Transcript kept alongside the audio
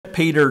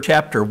Peter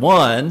chapter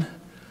 1,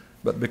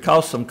 but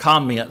because some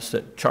comments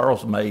that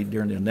Charles made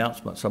during the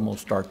announcements, I'm going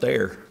to start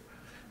there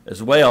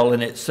as well.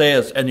 And it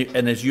says, and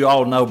as you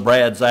all know,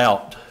 Brad's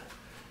out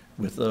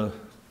with a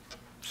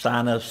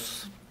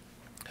sinus,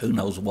 who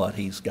knows what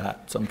he's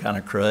got, some kind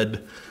of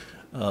crud.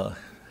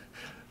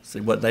 He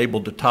wasn't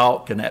able to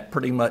talk, and that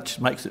pretty much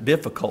makes it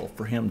difficult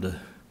for him to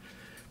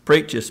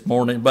preach this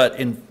morning. But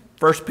in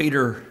 2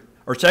 Peter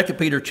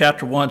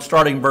chapter 1,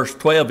 starting verse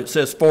 12, it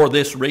says, "For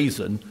this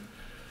reason,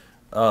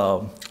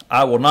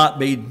 I will not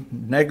be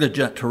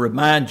negligent to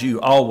remind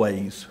you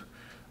always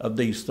of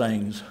these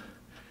things."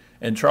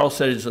 And Charles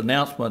said his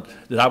announcement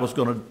that I was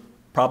going to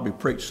probably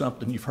preach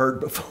something you've heard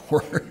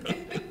before.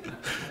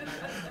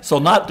 So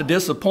not to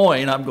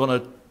disappoint, I'm going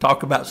to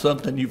talk about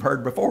something you've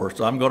heard before.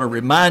 So I'm going to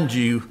remind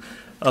you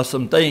of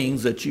some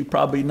things that you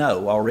probably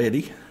know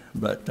already.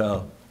 But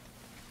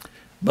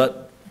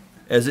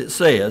as it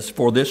says,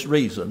 for this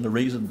reason, the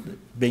reason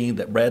being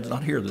that Brad's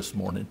not here this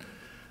morning,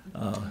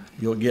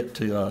 you'll get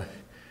to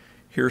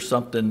hear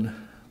something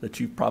that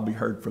you've probably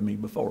heard from me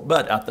before.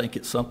 But I think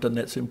it's something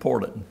that's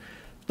important.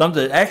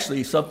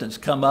 Something's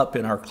come up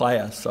in our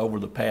class over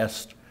the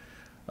past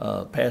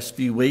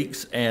few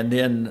weeks. And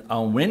then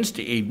on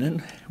Wednesday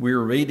evening, we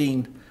were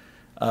reading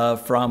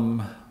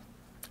from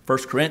 1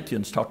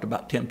 Corinthians, talked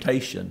about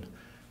temptation.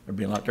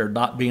 There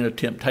not being a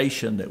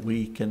temptation that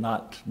we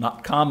cannot,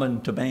 not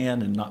common to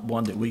man, and not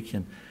one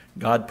that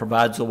God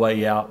provides a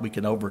way out, we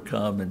can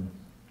overcome. And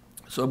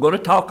so I'm going to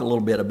talk a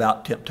little bit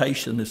about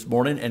temptation this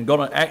morning, and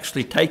going to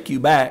actually take you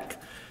back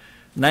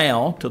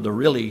now to the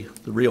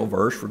real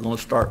verse we're going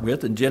to start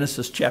with in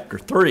Genesis chapter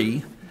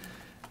 3,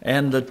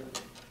 and the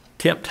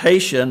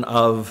temptation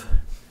of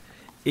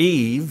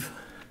Eve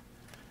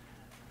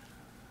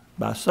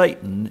by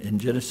Satan in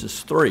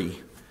Genesis 3.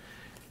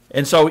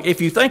 And so if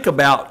you think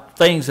about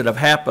things that have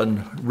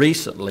happened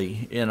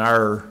recently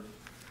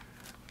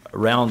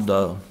around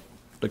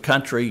the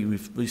country,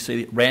 we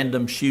see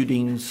random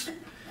shootings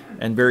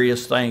and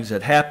various things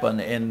that happen.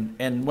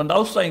 And when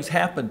those things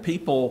happen,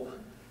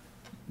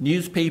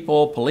 news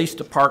people, police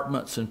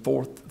departments, and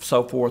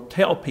so forth,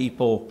 tell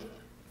people,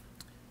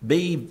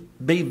 be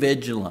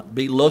vigilant,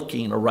 be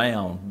looking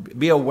around,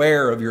 be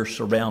aware of your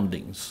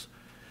surroundings.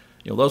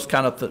 Those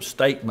kind of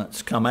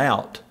statements come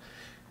out.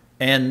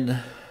 And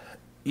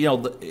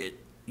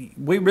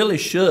we really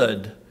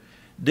should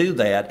do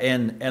that,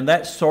 and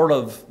that's sort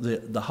of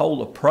the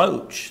whole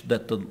approach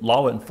that the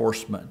law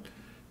enforcement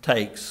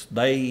takes.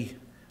 They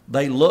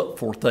look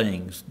for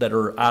things that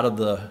are out of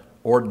the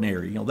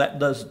ordinary.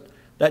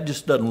 That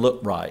just doesn't look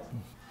right.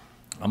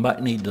 I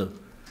might need to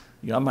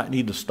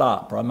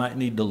stop, or I might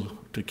need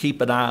to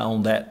keep an eye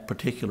on that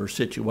particular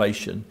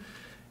situation.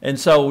 And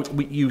so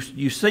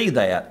you see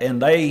that,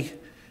 and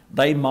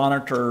they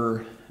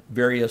monitor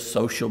various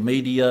social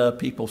media.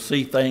 People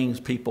see things,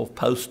 people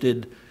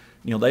posted,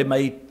 they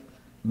may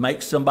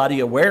make somebody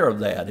aware of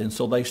that, and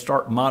so they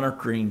start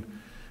monitoring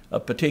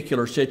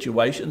particular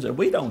situations. And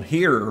we don't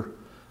hear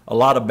a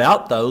lot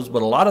about those,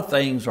 but a lot of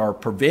things are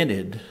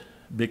prevented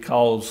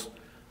because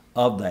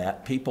of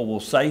that. People will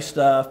say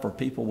stuff, or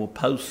people will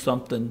post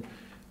something,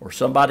 or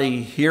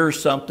somebody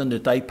hears something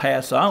that they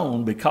pass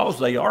on because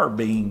they are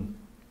being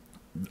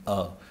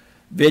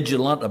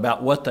vigilant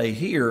about what they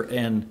hear.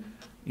 And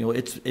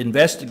it's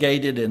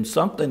investigated, and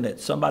something that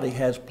somebody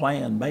has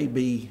planned may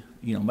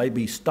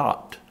be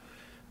stopped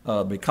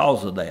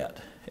because of that.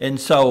 And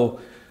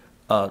so,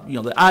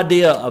 the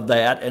idea of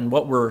that, and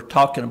what we're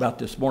talking about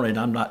this morning,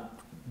 I'm not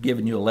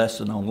giving you a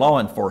lesson on law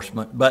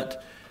enforcement,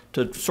 but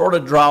to sort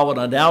of draw an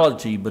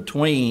analogy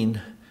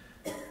between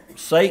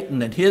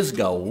Satan and his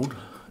goal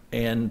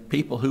and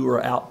people who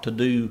are out to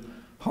do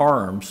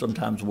harm,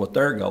 sometimes what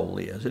their goal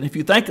is. And if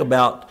you think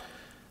about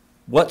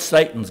what's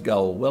Satan's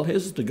goal? Well,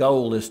 the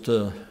goal is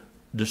to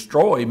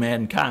destroy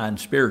mankind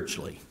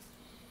spiritually.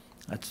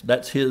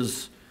 That's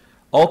his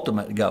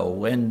ultimate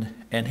goal,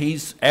 and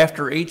he's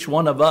after each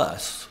one of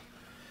us.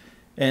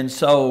 And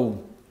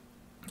so,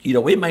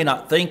 we may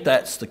not think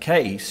that's the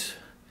case,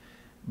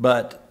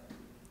 but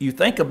you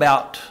think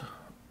about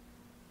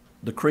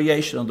the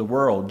creation of the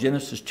world.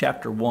 Genesis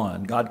chapter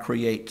 1, God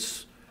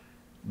creates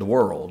the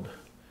world.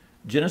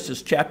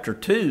 Genesis chapter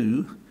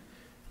 2,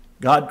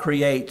 God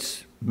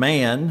creates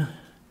man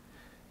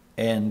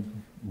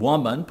and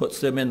woman,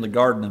 puts them in the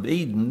Garden of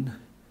Eden.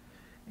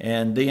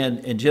 And then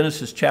in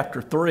Genesis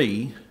chapter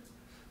 3,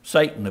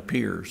 Satan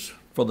appears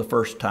for the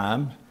first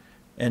time,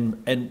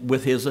 and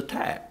with his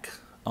attack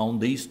on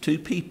these two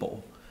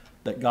people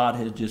that God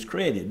has just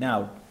created.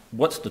 Now,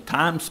 what's the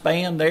time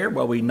span there?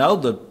 Well, we know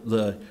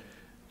the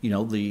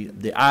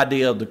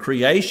idea of the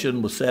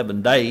creation was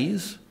 7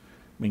 days.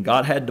 I mean,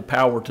 God had the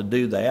power to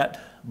do that,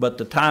 but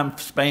the time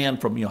span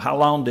from how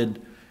long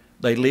did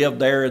they live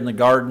there in the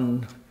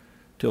garden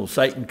till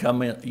Satan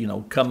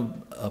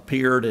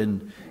appeared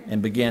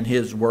and began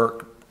his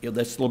work?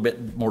 That's a little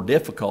bit more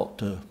difficult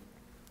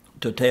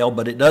to tell,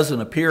 but it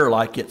doesn't appear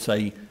like it's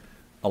a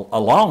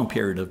long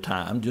period of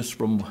time, just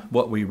from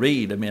what we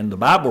read. I mean, the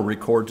Bible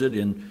records it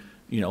in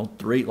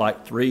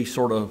three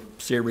sort of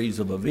series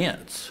of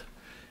events.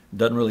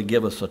 Doesn't really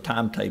give us a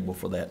timetable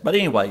for that. But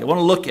anyway, I want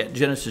to look at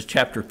Genesis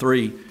chapter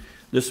 3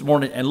 this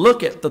morning and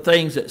look at the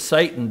things that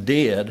Satan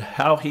did,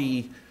 how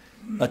he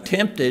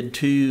attempted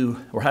to,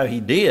 or how he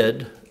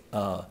did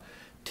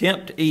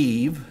tempt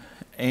Eve,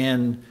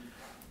 and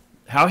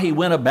how he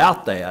went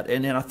about that.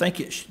 And then I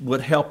think it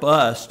would help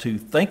us to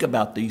think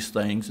about these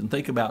things and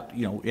think about,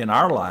 in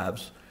our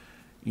lives,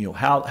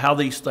 how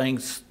these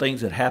things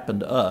that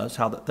happen to us,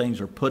 how that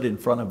things are put in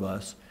front of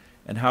us,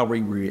 and how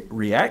we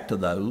react to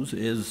those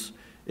is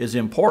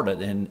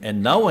important.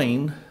 And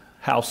knowing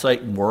how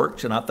Satan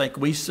works, and I think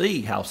we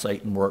see how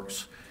Satan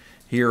works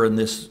here in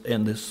this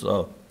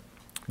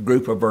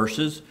group of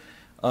verses,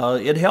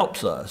 it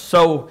helps us.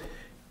 So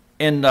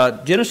in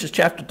Genesis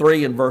chapter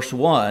 3 and verse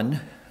 1,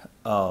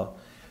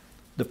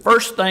 the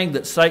first thing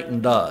that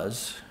Satan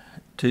does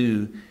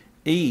to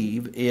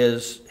Eve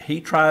is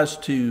he tries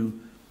to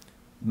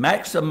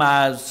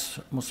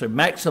maximize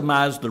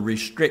the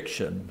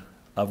restriction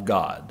of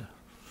God.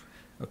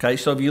 Okay,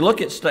 so if you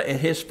look at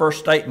his first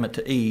statement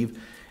to Eve,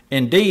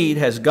 indeed,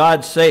 has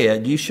God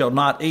said, you shall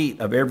not eat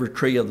of every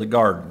tree of the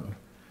garden.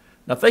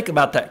 Now think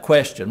about that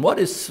question. What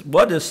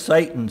does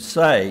Satan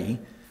say?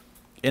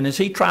 And is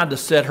he trying to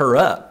set her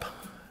up,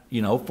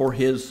 for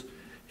his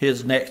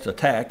next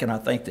attack? And I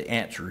think the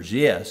answer is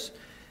yes.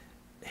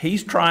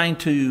 He's trying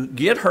to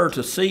get her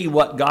to see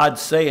what God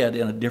said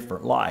in a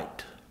different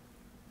light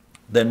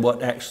than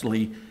what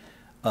actually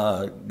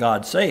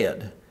God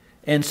said.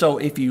 And so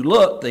if you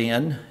look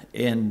then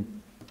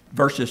in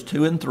verses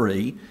 2 and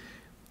 3,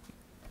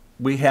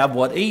 we have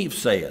what Eve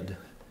said.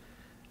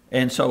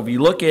 And so if you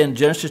look in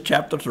Genesis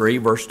chapter 3,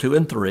 verse 2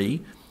 and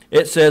 3,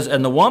 it says,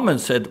 and the woman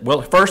said,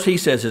 well, first he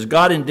says, is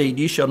God indeed,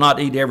 you shall not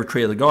eat every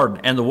tree of the garden.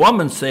 And the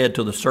woman said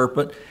to the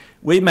serpent,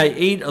 we may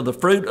eat of the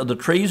fruit of the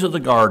trees of the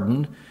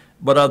garden,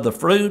 but of the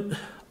fruit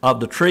of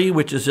the tree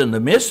which is in the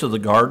midst of the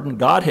garden,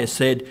 God has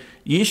said,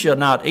 ye shall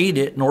not eat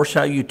it, nor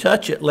shall you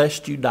touch it,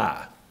 lest you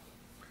die.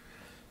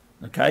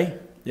 Okay?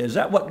 Is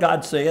that what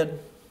God said?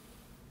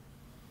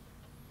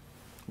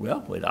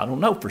 Well, I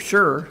don't know for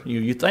sure.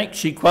 You think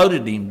she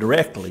quoted him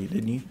directly,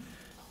 didn't you?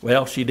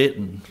 Well, she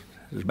didn't,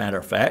 as a matter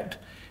of fact.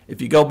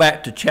 If you go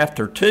back to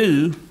chapter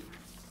 2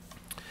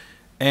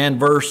 and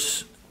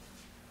verse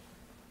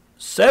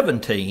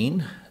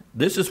 17,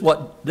 this is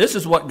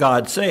what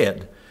God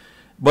said.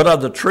 But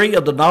of the tree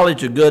of the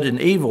knowledge of good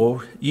and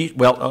evil,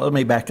 let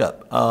me back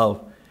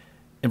up.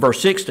 In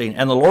verse 16,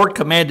 and the Lord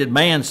commanded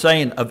man,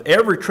 saying, of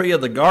every tree of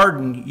the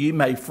garden you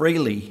may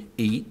freely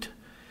eat,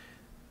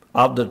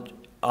 but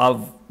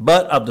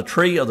of the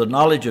tree of the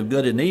knowledge of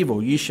good and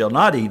evil ye shall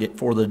not eat it,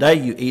 for the day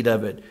you eat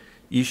of it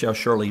ye shall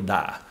surely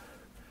die.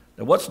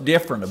 Now what's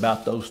different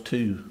about those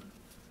two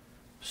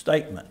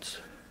statements?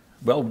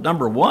 Well,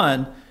 number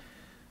one,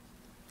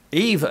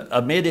 Eve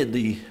omitted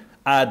the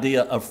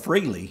idea of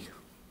freely.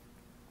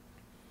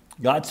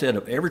 God said,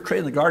 of every tree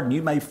in the garden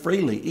you may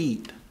freely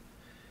eat.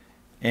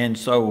 And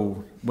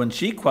so when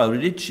she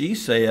quoted it, she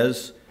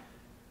says,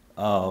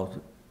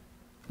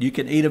 you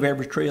can eat of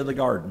every tree of the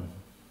garden.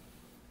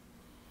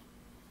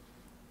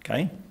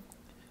 Okay?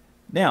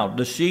 Now,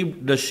 does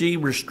she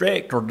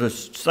restrict, or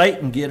does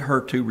Satan get her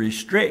to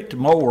restrict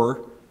more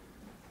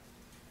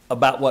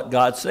about what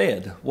God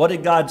said? What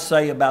did God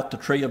say about the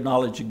tree of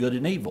knowledge of good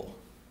and evil?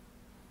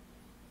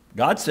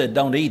 God said,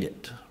 don't eat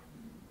it.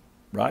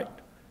 Right?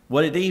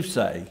 What did Eve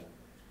say?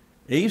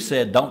 Eve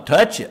said, don't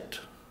touch it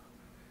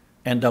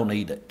and don't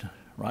eat it.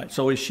 Right?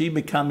 So is she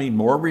becoming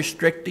more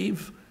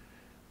restrictive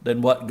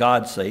than what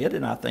God said?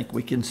 And I think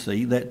we can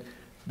see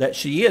that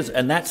she is.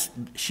 And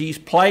she's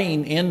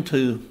playing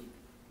into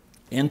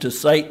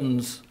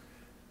Satan's,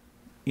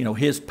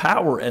 his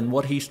power and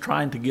what he's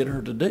trying to get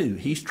her to do.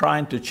 He's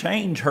trying to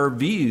change her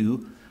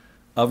view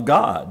of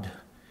God.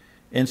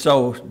 And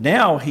so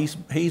now he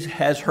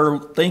has her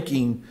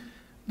thinking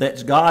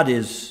that God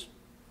is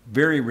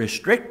very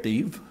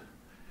restrictive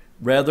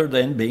rather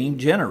than being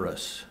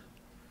generous.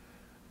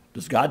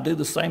 Does God do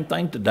the same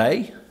thing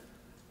today?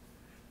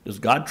 Does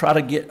God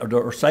try to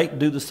or Satan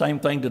do the same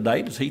thing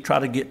today? Does he try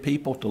to get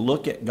people to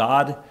look at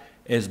God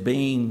as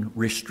being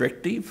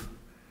restrictive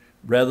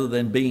rather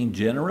than being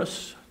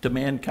generous to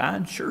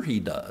mankind? Sure he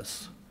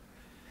does.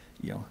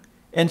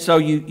 And so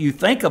you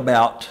think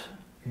about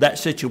that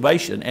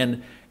situation,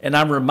 and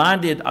I'm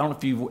reminded, I don't know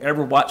if you've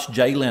ever watched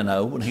Jay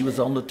Leno when he was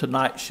on the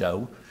Tonight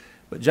Show,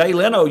 but Jay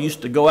Leno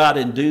used to go out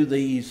and do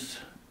these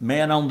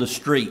man on the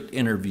street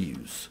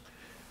interviews.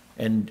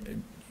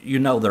 And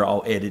they're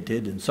all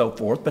edited and so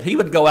forth, but he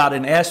would go out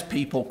and ask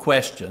people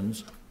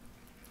questions.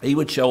 He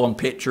would show them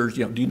pictures,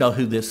 do you know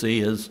who this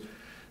is?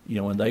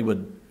 And they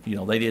would,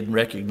 they didn't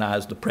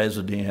recognize the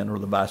president or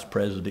the vice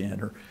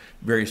president or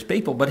various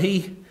people. But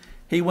he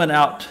went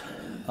out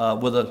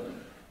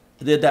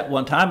did that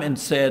one time and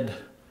said,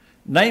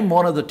 name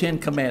one of the 10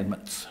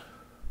 commandments.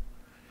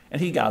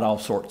 And he got all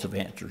sorts of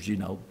answers,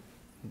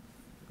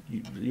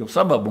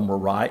 some of them were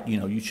right,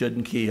 you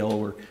shouldn't kill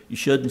or you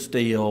shouldn't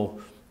steal,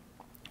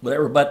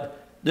 whatever.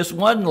 But this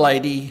one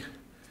lady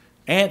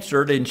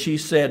answered, and she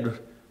said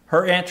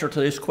her answer to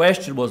this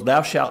question was,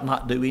 thou shalt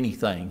not do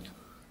anything.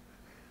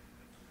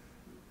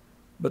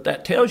 But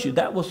that tells you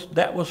that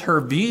was her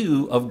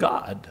view of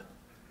God.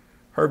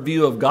 Her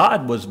view of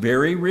God was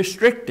very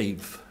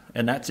restrictive.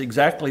 And that's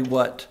exactly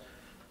what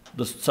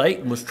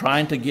Satan was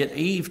trying to get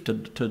Eve to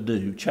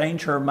do,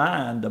 change her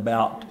mind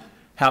about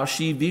how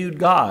she viewed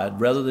God,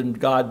 rather than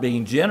God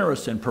being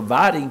generous and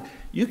providing.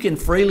 You can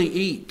freely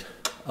eat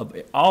of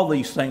all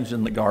these things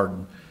in the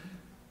garden.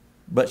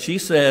 But she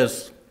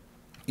says,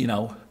 you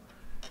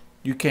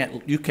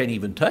can't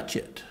even touch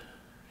it.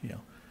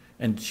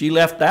 And she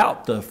left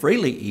out the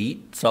freely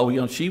eat. So, he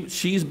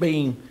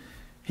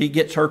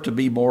gets her to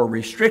be more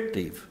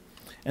restrictive.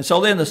 And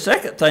so then the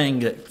second thing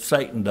that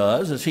Satan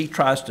does is he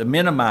tries to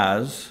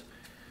minimize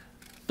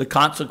the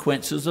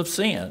consequences of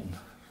sin.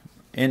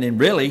 And then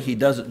really, he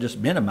doesn't just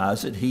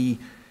minimize it, he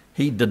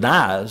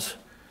denies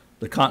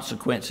the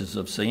consequences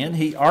of sin.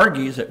 He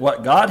argues that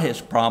what God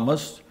has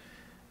promised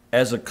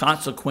as a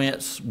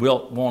consequence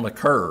won't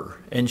occur.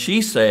 And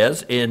she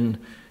says,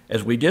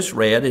 as we just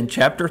read in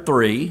chapter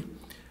 3,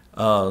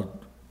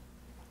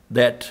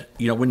 that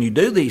when you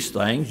do these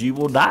things, you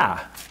will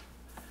die.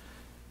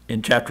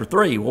 In chapter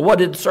 3. Well, what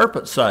did the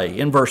serpent say?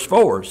 In verse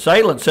 4,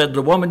 Satan said to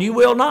the woman, you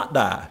will not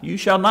die. You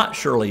shall not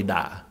surely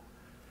die.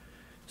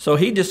 So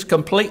he just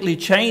completely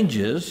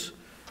changes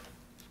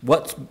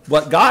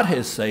what God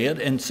has said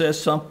and says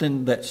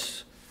something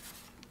that's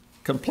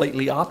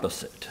completely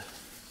opposite.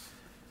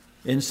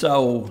 And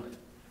so,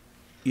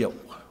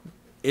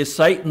 is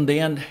Satan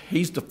then,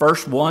 he's the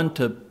first one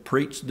to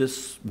preach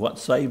this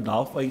once saved,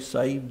 always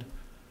saved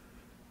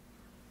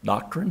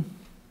doctrine?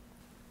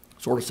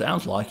 Sort of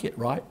sounds like it,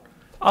 right?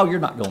 Oh,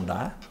 you're not going to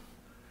die.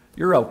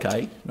 You're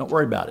okay. Don't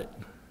worry about it.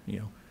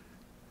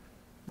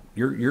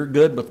 You're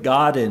good with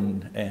God,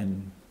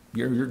 and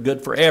you're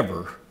good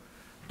forever.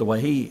 The way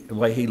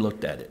he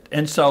looked at it,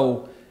 and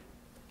so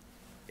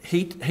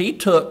he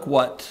took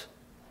what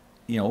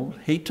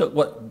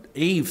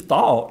Eve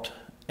thought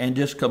and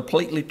just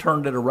completely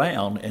turned it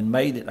around and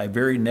made it a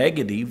very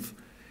negative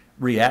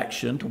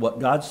reaction to what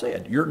God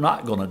said. You're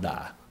not going to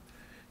die.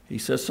 He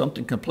says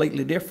something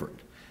completely different,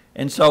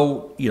 and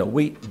so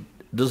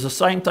does the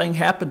same thing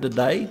happen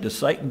today? Does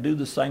Satan do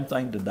the same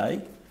thing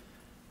today?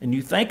 And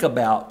you think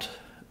about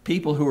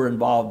people who are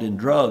involved in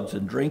drugs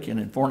and drinking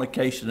and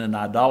fornication and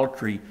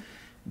idolatry,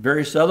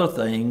 various other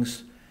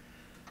things.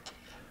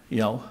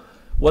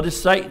 What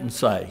does Satan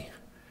say?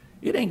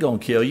 It ain't going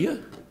to kill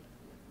you,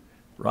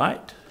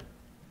 right?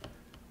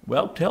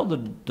 Well, tell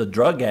the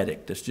drug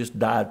addict that's just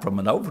died from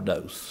an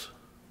overdose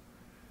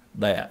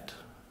that.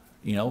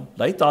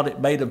 They thought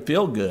it made them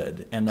feel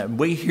good. And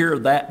we hear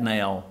that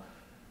now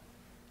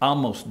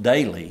almost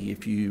daily,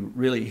 if you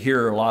really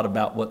hear a lot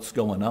about what's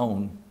going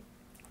on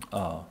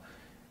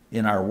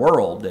in our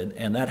world,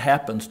 and that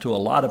happens to a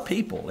lot of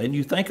people. And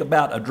you think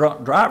about a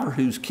drunk driver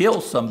who's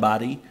killed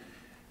somebody,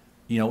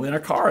 in a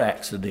car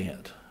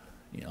accident.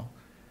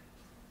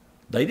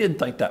 They didn't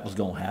think that was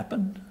going to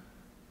happen,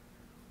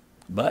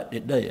 but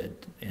it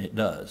did, and it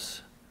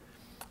does.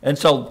 And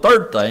so the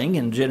third thing,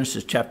 in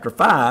Genesis chapter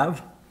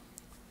 5,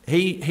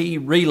 he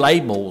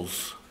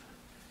relabels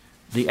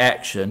the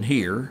action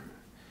here.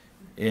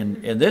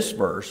 In this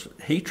verse,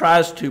 he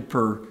tries to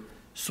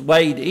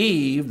persuade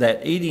Eve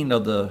that eating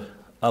of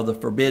the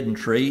forbidden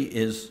tree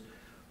is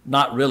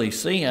not really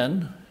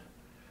sin,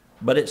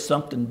 but it's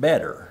something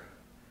better.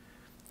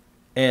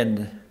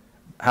 And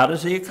how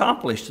does he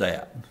accomplish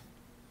that?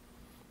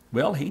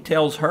 Well, he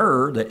tells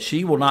her that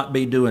she will not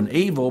be doing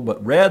evil,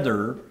 but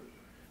rather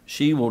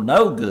she will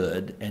know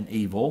good and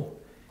evil.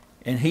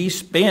 And he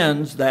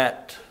spins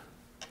that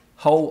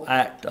whole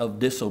act of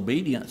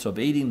disobedience, of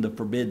eating the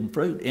forbidden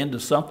fruit,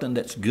 into something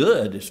that's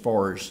good as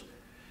far as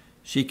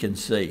she can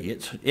see.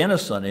 It's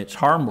innocent, it's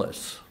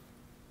harmless.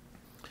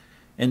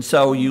 And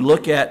so you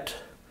look at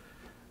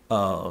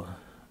the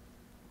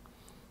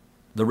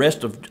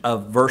rest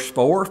of verse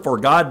 4, for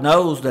God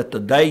knows that the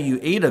day you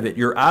eat of it,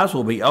 your eyes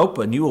will be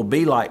open. You will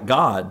be like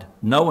God,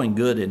 knowing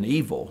good and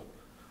evil.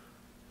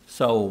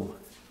 So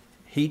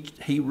he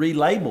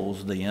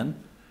relabels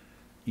then,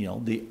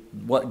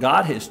 what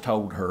God has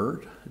told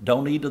her,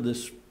 don't eat of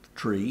this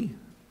tree.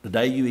 The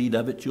day you eat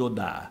of it, you'll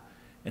die.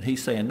 And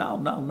he's saying,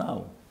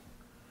 no.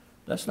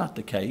 That's not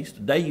the case. The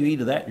day you eat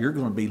of that, you're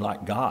going to be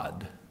like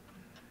God.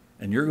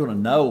 And you're going to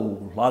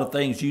know a lot of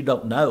things you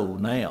don't know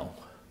now.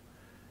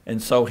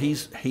 And so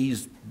he's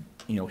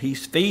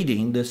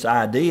feeding this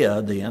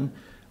idea then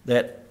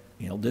that,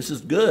 this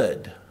is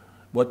good.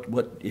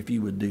 What if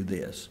you would do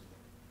this?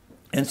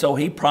 And so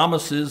he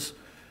promises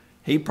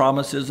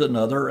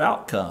another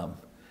outcome.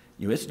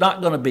 It's not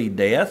going to be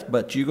death,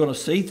 but you're going to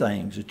see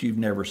things that you've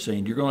never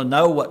seen. You're going to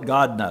know what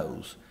God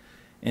knows.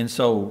 And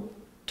so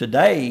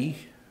today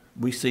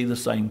we see the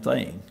same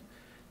thing.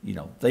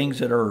 Things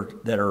that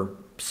are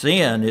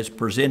sin is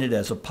presented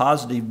as a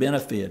positive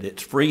benefit.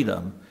 It's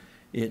freedom.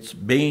 It's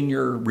being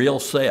your real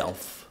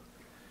self.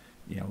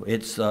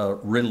 It's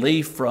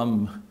relief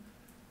from,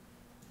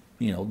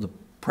 the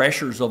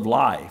pressures of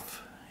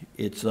life.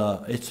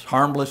 It's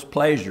harmless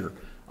pleasure.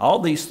 All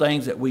these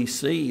things that we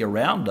see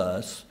around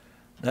us,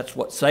 that's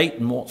what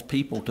Satan wants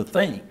people to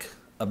think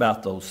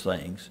about those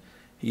things.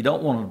 He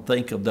don't want to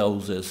think of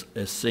those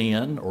as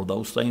sin or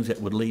those things that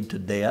would lead to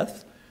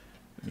death.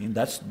 I mean,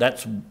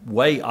 that's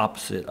way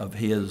opposite of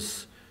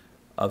his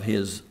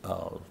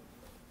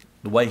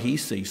the way he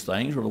sees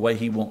things or the way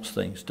he wants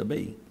things to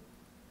be.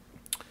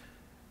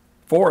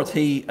 Fourth,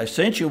 he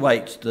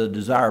accentuates the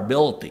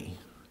desirability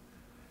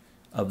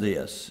of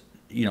this.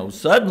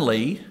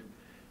 Suddenly,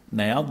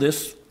 now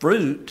this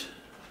fruit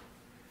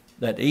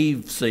that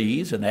Eve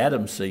sees and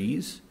Adam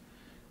sees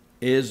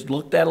is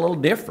looked at a little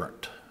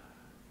different.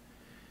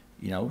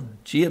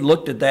 She had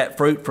looked at that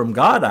fruit from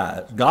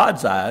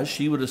God's eyes.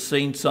 She would have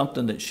seen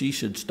something that she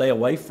should stay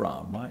away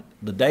from, right?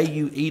 The day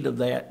you eat of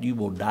that, you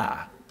will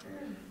die.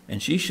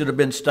 And she should have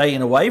been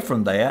staying away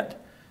from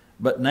that.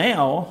 But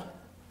now,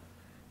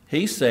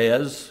 he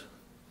says,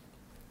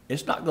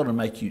 it's not going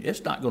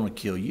to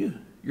kill you.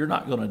 You're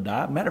not going to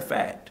die. Matter of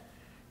fact,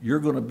 you're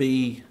going to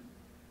be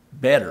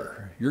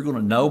better. You're going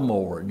to know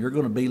more, and you're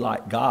going to be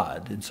like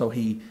God. And so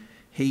he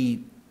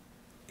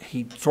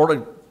sort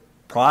of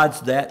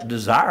prods that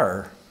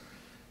desire,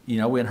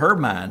 in her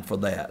mind for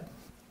that.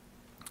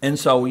 And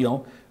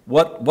so,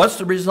 what's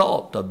the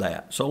result of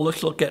that? So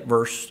let's look at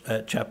verse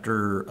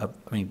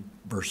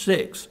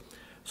 6.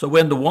 So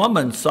when the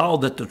woman saw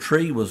that the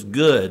tree was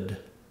good,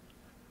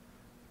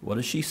 what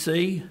does she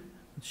see?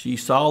 She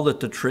saw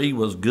that the tree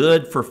was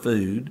good for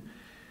food.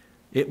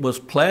 It was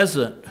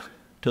pleasant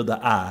to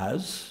the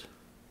eyes,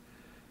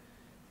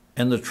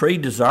 and the tree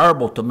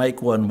desirable to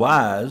make one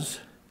wise.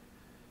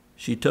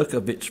 She took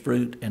of its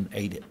fruit and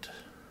ate it.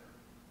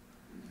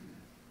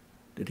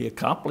 Did he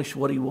accomplish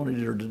what he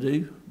wanted her to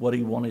do? What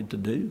he wanted to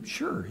do?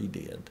 Sure, he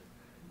did.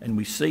 And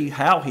we see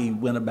how he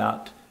went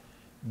about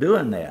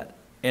doing that.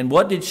 And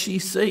what did she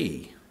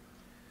see?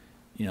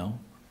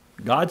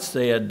 God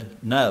said,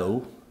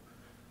 no,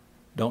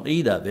 don't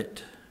eat of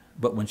it.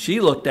 But when she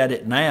looked at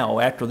it now,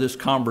 after this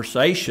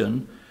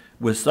conversation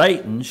with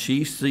Satan,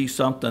 she sees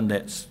something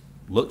that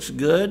looks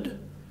good,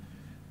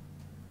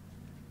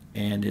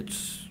 and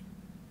it's,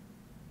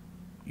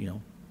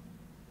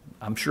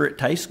 I'm sure it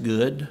tastes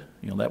good.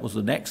 That was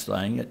the next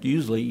thing. It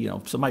usually,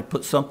 if somebody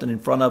puts something in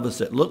front of us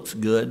that looks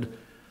good,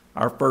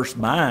 our first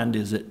mind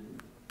is it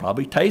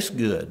probably tastes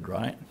good,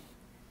 right?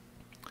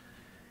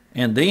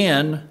 And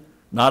then,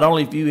 not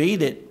only if you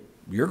eat it,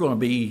 you're going to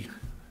be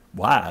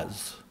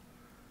wise.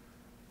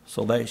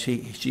 So that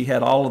she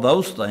had all of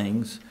those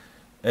things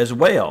as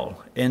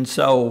well. And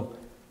so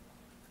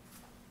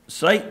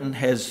Satan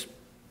has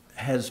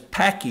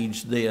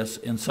packaged this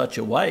in such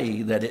a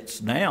way that it's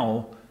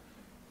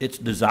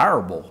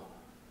desirable.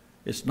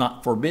 It's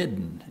not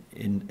forbidden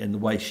in the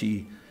way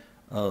she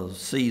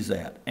sees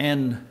that.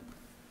 And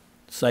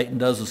Satan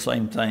does the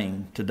same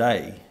thing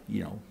today,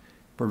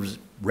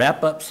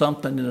 wrap up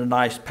something in a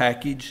nice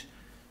package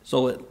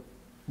so it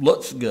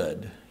looks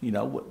good.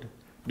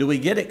 Do we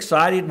get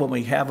excited when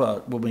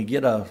we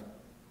get a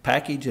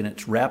package and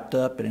it's wrapped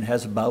up and it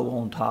has a bow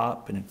on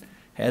top and it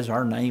has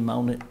our name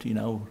on it,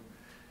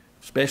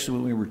 especially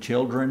when we were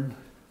children?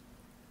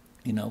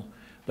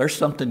 There's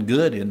something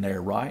good in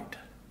there, right?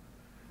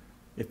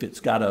 If it's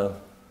got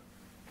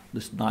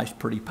this nice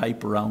pretty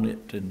paper on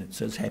it and it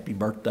says happy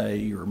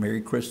birthday or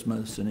Merry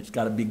Christmas and it's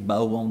got a big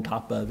bow on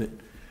top of it,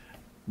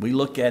 we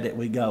look at it,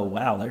 we go,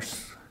 wow,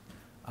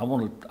 I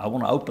want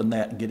to open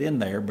that and get in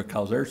there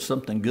because there's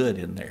something good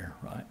in there,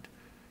 right?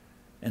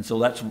 And so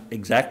that's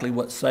exactly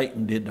what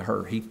Satan did to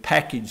her. He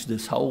packaged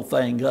this whole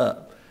thing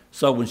up.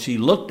 So when she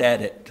looked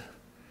at it,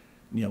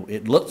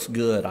 it looks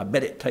good. I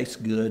bet it tastes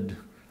good.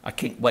 I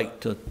can't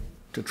wait to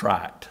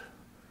try it.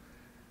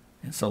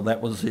 And so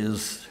that was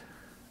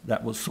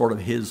sort of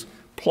his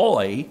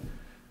ploy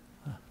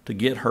to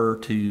get her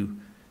to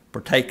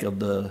partake of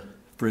the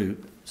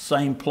fruit.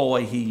 Same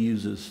ploy he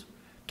uses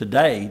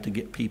today to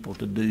get people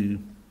to do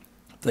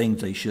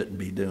things they shouldn't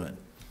be doing.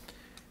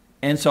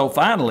 And so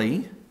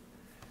finally,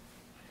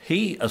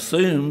 he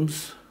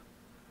assumes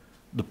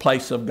the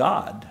place of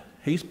God.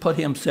 He's put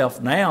himself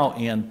now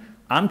in,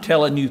 I'm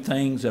telling you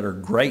things that are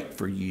great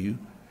for you.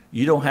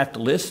 You don't have to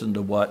listen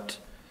to what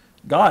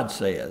God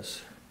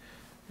says.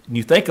 And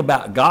you think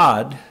about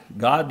God,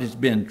 God has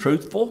been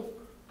truthful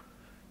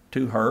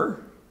to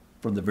her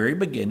from the very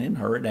beginning,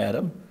 her and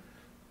Adam.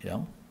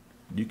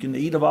 You can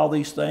eat of all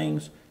these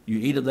things. You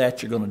eat of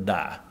that, you're going to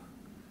die.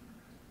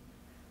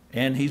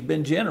 And he's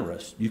been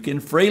generous. You can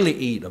freely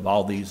eat of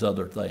all these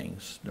other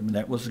things.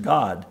 That was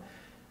God.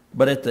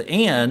 But at the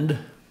end,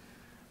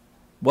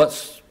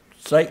 what's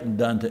Satan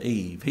done to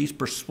Eve? He's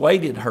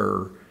persuaded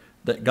her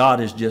that God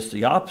is just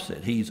the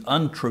opposite. He's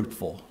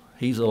untruthful.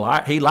 He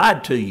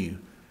lied to you.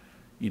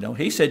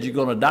 He said you're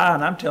going to die,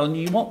 and I'm telling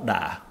you, you won't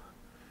die.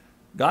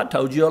 God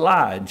told you a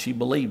lie, and she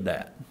believed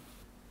that.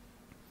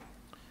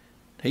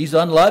 He's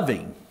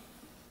unloving.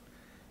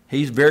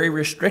 He's very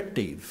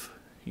restrictive.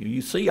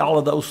 You see all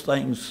of those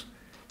things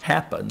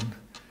happen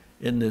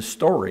in this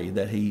story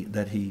that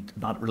he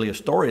not really a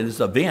story,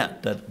 this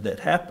event that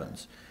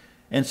happens.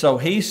 And so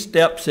he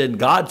steps in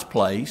God's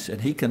place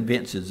and he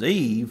convinces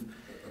Eve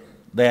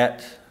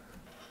that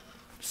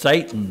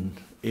Satan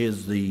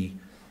is the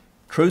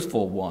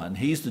truthful one.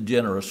 He's the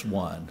generous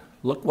one.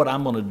 Look what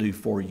I'm going to do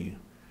for you.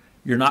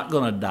 You're not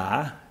going to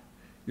die.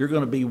 You're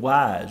going to be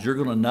wise. You're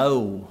going to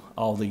know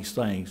all these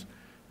things.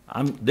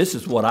 This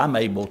is what I'm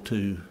able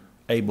to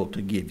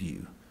give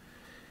you.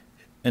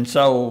 And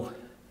so,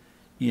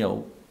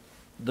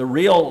 the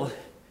real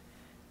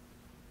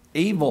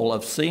evil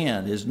of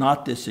sin is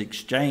not this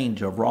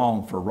exchange of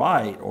wrong for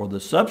right or the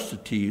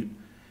substitute,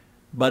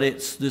 but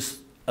it's this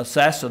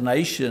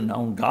assassination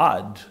on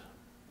God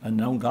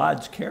and on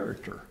God's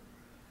character.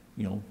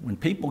 When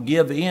people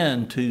give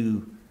in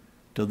to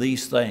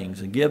these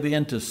things and give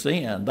in to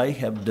sin, they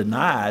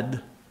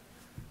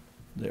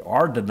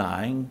are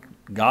denying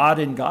God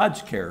and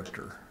God's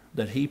character,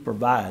 that he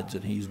provides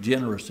and he's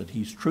generous and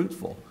he's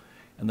truthful.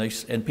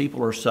 And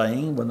people are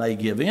saying, when they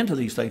give in to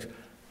these things,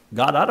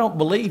 God, I don't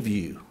believe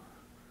you.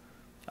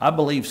 I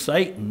believe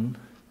Satan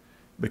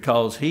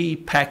because he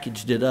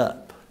packaged it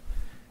up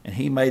and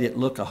he made it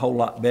look a whole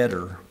lot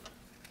better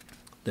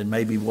than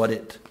maybe what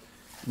it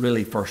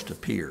really first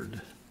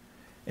appeared.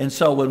 And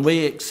so when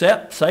we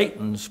accept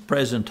Satan's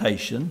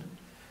presentation,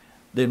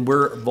 then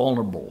we're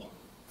vulnerable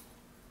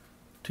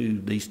to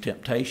these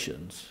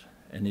temptations.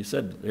 And he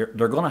said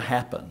they're going to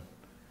happen.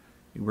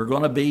 We're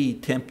going to be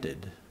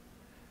tempted.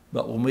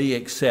 But when we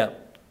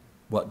accept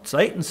what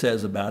Satan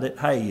says about it,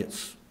 hey,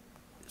 it's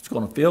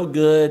going to feel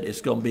good,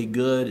 it's going to be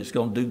good, it's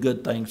going to do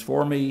good things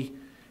for me,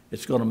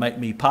 it's going to make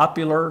me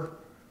popular,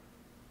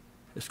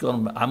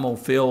 I'm going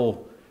to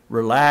feel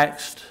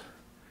relaxed,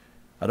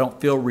 I don't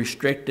feel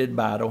restricted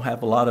I don't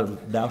have a lot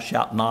of thou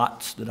shalt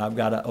nots that I've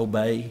got to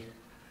obey.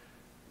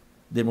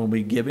 Then when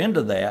we give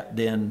into that,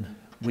 then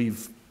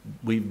we've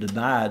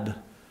denied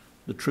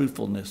the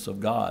truthfulness of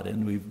God,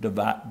 and we've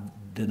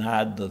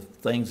denied the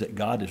things that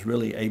God is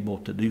really able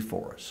to do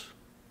for us.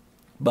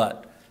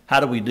 But how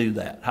do we do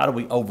that? How do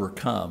we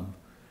overcome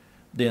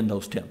then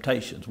those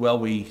temptations? Well,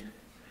 we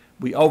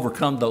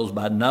overcome those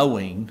by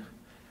knowing,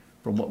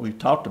 from what we've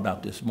talked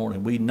about this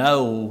morning, we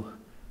know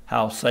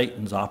how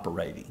Satan's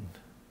operating.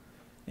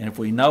 And if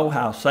we know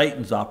how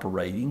Satan's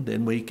operating,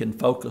 then we can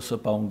focus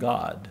upon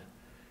God.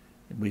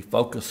 And we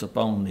focus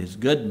upon his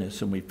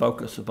goodness, and we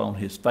focus upon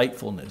his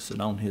faithfulness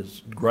and on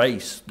his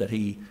grace that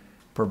he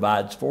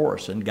provides for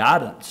us and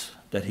guidance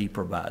that he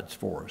provides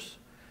for us.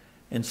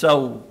 And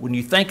so when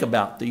you think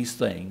about these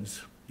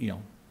things,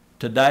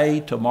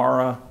 today,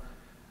 tomorrow,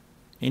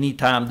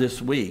 anytime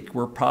this week,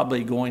 we're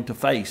probably going to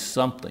face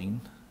something,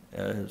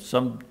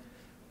 some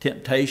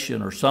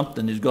temptation or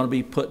something is going to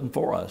be put in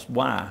for us.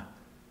 Why?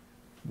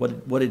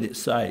 What did it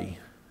say?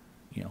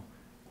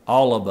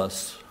 All of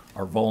us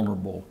are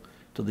vulnerable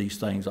to these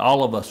things.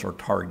 All of us are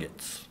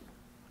targets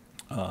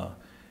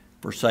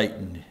for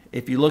Satan.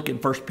 If you look in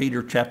 1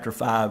 Peter chapter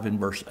 5 and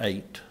verse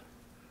 8,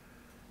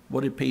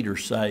 what did Peter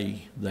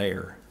say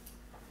there?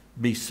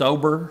 Be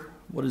sober.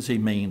 What does he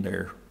mean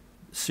there?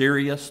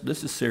 Serious.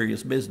 This is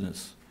serious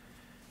business.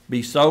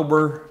 Be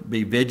sober.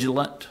 Be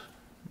vigilant.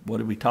 What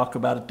did we talk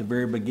about at the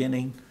very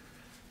beginning?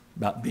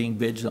 About being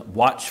vigilant.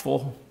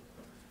 Watchful.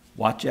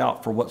 Watch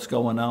out for what's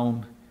going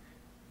on.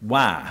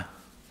 Why?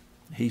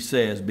 He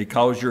says,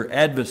 because your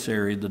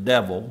adversary, the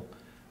devil,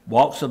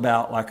 walks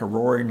about like a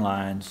roaring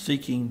lion,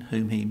 seeking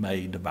whom he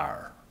may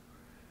devour.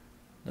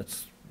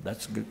 That's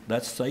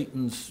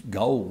Satan's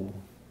goal,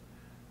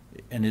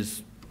 and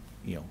is,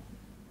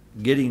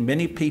 getting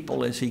many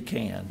people as he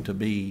can to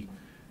be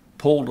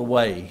pulled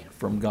away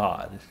from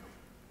God,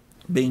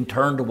 being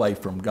turned away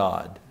from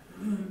God,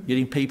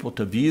 getting people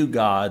to view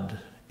God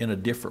in a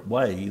different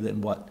way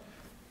than what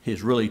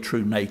his really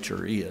true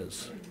nature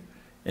is.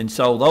 And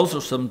so those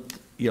are some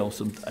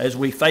as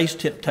we face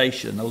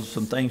temptation, those are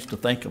some things to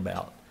think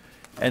about.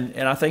 And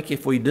I think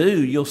if we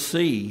do, you'll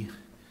see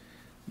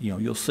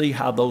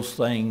how those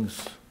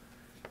things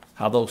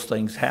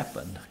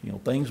happen.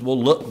 Things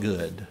will look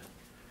good.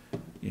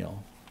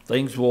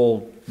 Things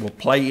will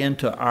play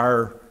into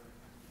our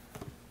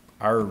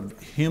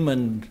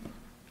human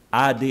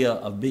idea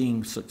of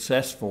being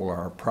successful, or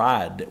our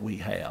pride that we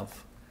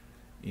have.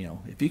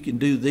 If you can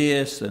do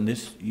this and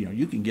this,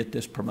 you can get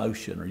this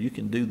promotion, or you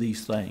can do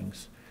these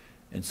things.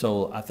 And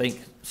so I think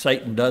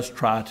Satan does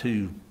try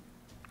to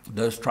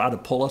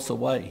pull us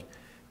away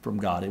from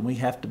God, and we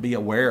have to be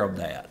aware of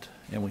that,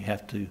 and we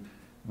have to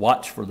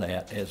watch for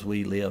that as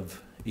we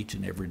live each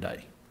and every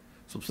day.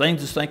 So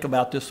things to think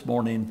about this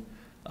morning.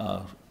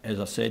 As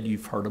I said,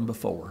 you've heard them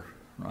before,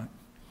 right?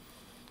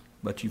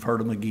 But you've heard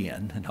them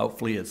again, and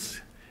hopefully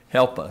it's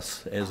help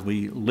us as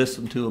we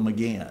listen to them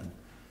again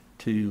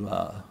to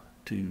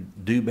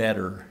do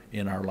better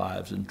in our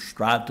lives and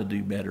strive to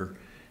do better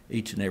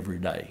each and every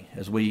day.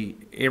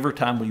 Every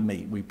time we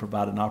meet, we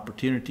provide an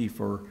opportunity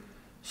for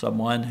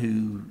someone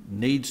who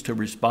needs to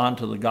respond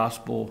to the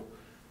gospel,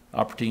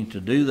 opportunity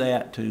to do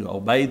that, to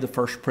obey the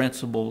first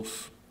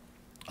principles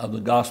of the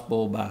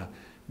gospel by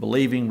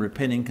believing,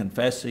 repenting,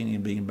 confessing,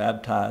 and being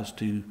baptized,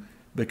 to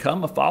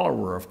become a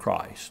follower of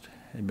Christ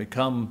and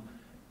become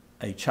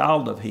a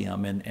child of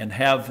him, and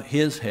have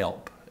his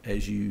help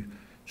as you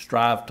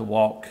strive to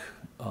walk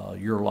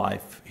your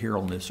life here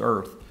on this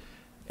earth.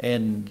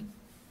 And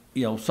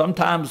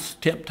sometimes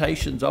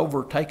temptations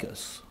overtake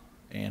us,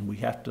 And we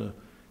have to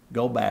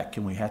go back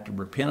and we have to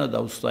repent of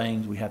those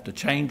things. We have to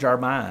change our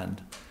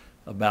mind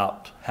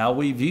about how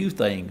we view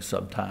things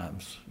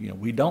sometimes. You know,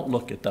 we don't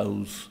look at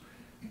those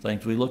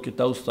things. We look at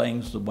those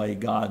things the way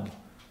God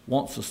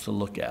wants us to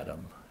look at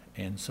them.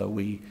 And so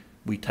we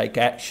take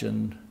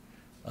action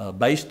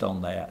based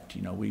on that.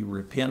 You know, we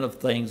repent of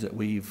things that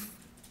we've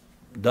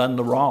done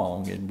the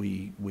wrong, and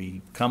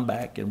we come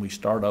back and we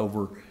start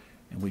over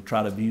and we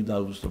try to view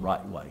those the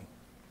right way.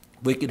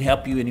 We can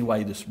help you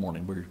anyway this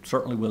morning. We're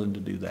certainly willing to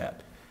do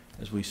that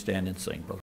as we stand and sing, brother.